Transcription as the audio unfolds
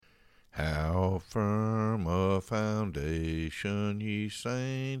firm a foundation, ye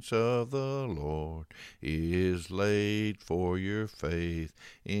saints of the Lord, is laid for your faith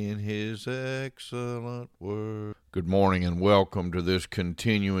in his excellent word. Good morning and welcome to this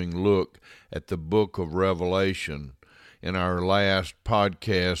continuing look at the book of Revelation. In our last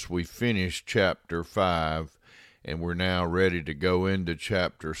podcast, we finished chapter 5, and we're now ready to go into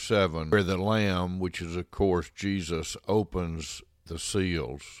chapter 7, where the Lamb, which is of course Jesus, opens the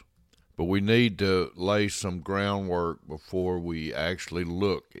seals. But we need to lay some groundwork before we actually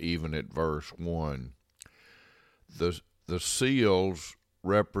look even at verse 1. The seals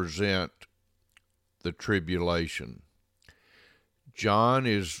represent the tribulation. John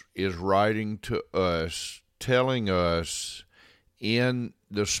is writing to us, telling us in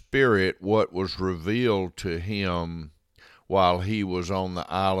the Spirit what was revealed to him while he was on the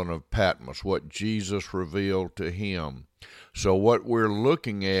island of Patmos, what Jesus revealed to him. So what we're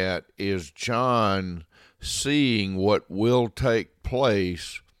looking at is John seeing what will take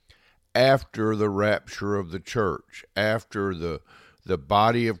place after the rapture of the church, after the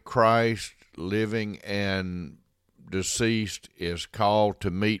body of Christ, living and deceased, is called to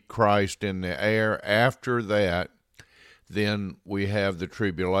meet Christ in the air. After that, then we have the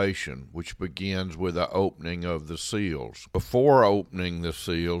tribulation, which begins with the opening of the seals. Before opening the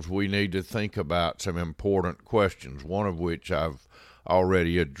seals, we need to think about some important questions, one of which I've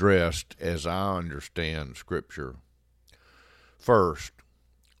already addressed as I understand Scripture. First,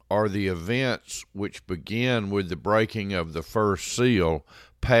 are the events which begin with the breaking of the first seal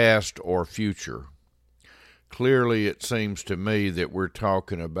past or future? Clearly, it seems to me that we're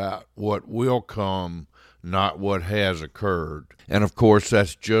talking about what will come, not what has occurred. And of course,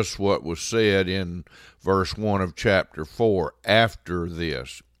 that's just what was said in verse 1 of chapter 4. After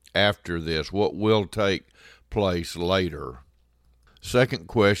this, what will take place later? Second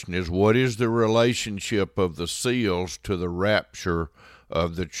question is, what is the relationship of the seals to the rapture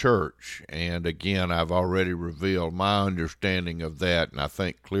of the church? And again, I've already revealed my understanding of that, and I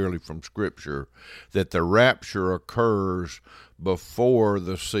think clearly from Scripture that the rapture occurs before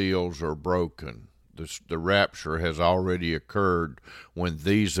the seals are broken. The rapture has already occurred when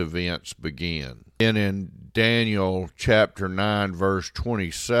these events begin. Then in Daniel chapter 9, verse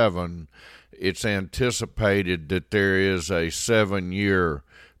 27, it's anticipated that there is a 7-year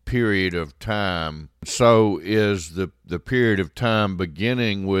period of time. So is the period of time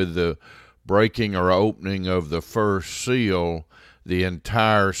beginning with the breaking or opening of the first seal the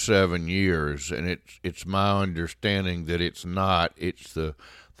entire 7 years. And it's my understanding that it's not. It's the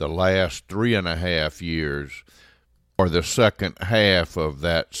last 3.5 years, or the second half of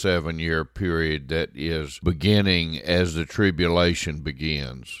that 7-year period that is beginning as the tribulation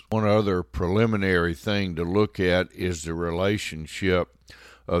begins. One other preliminary thing to look at is the relationship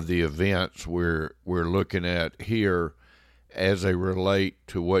of the events we're looking at here as they relate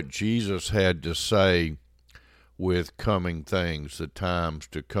to what Jesus had to say with coming things, the times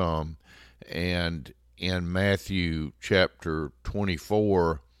to come. And in Matthew chapter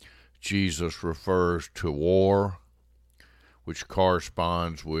 24, Jesus refers to war, which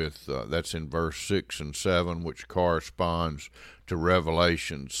corresponds with, that's in verse 6 and 7, which corresponds to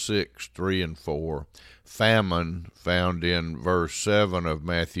Revelation 6, 3 and 4. Famine, found in verse 7 of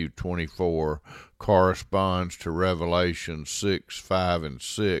Matthew 24, corresponds to Revelation 6, 5 and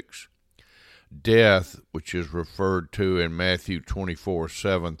 6. Death, which is referred to in Matthew 24,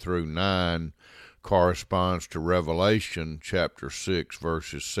 7 through 9, corresponds to Revelation chapter 6,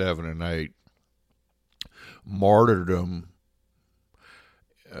 verses 7 and 8. Martyrdom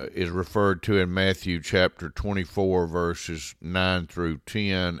is referred to in Matthew chapter 24, verses 9 through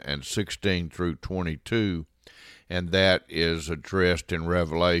 10 and 16 through 22, and that is addressed in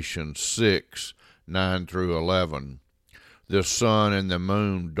Revelation 6, 9 through 11. The sun and the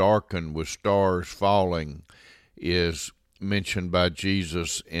moon darkened with stars falling is mentioned by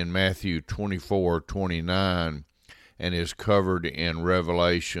Jesus in Matthew 24, 29, and is covered in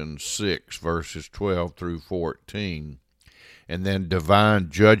Revelation 6, verses 12 through 14. And then divine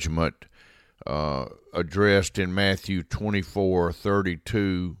judgment addressed in Matthew 24,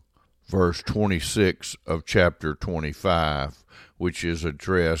 32, verse 26 of chapter 25, which is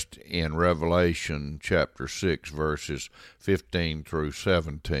addressed in Revelation chapter 6, verses 15 through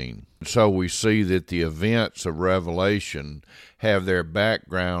 17. So we see that the events of Revelation have their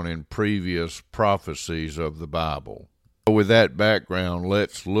background in previous prophecies of the Bible. So with that background,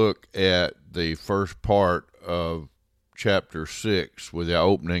 let's look at the first part of chapter 6 with the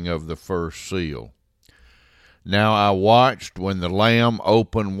opening of the first seal. Now I watched when the Lamb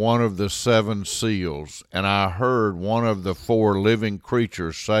opened one of the seven seals, and I heard one of the four living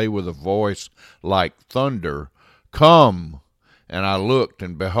creatures say with a voice like thunder, "Come!" And I looked,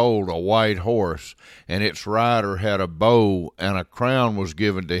 and behold, a white horse, and its rider had a bow, and a crown was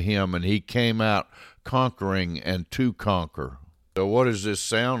given to him, and he came out conquering and to conquer. So what does this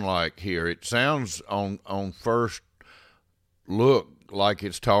sound like here? It sounds on first look like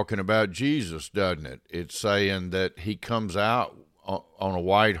it's talking about Jesus, doesn't it? It's saying that he comes out on a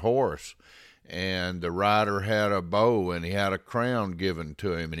white horse, and the rider had a bow, and he had a crown given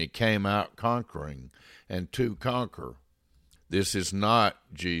to him, and he came out conquering and to conquer. This is not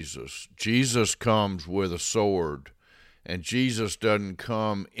Jesus. Jesus comes with a sword, and Jesus doesn't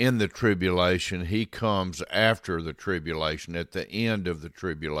come in the tribulation. He comes after the tribulation, at the end of the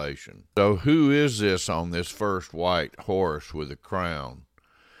tribulation. So who is this on this first white horse with a crown?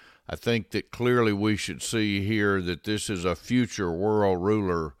 I think that clearly we should see here that this is a future world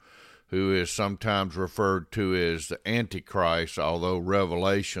ruler who is sometimes referred to as the Antichrist, although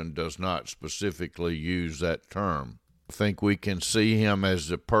Revelation does not specifically use that term. I think we can see him as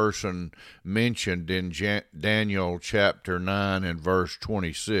the person mentioned in Daniel chapter 9 and verse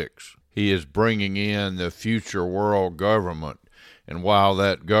 26. He is bringing in the future world government, and while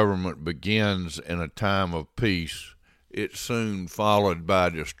that government begins in a time of peace, it's soon followed by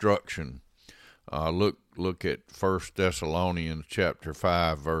destruction. Look at 1 Thessalonians chapter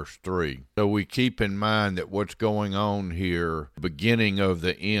 5, verse 3. So we keep in mind that what's going on here, beginning of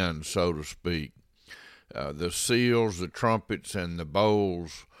the end, so to speak. The seals, the trumpets, and the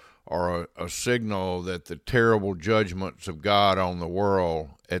bowls are a signal that the terrible judgments of God on the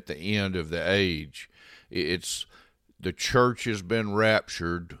world at the end of the age. It's the church has been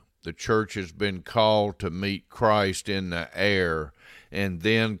raptured. The church has been called to meet Christ in the air, and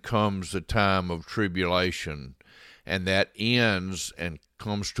then comes the time of tribulation, and that ends and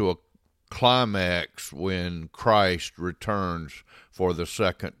comes to a climax when Christ returns for the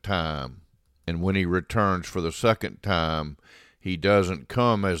second time. And when he returns for the second time, he doesn't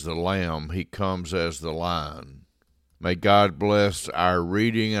come as the lamb, he comes as the lion. May God bless our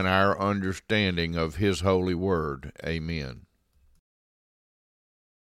reading and our understanding of his holy word. Amen.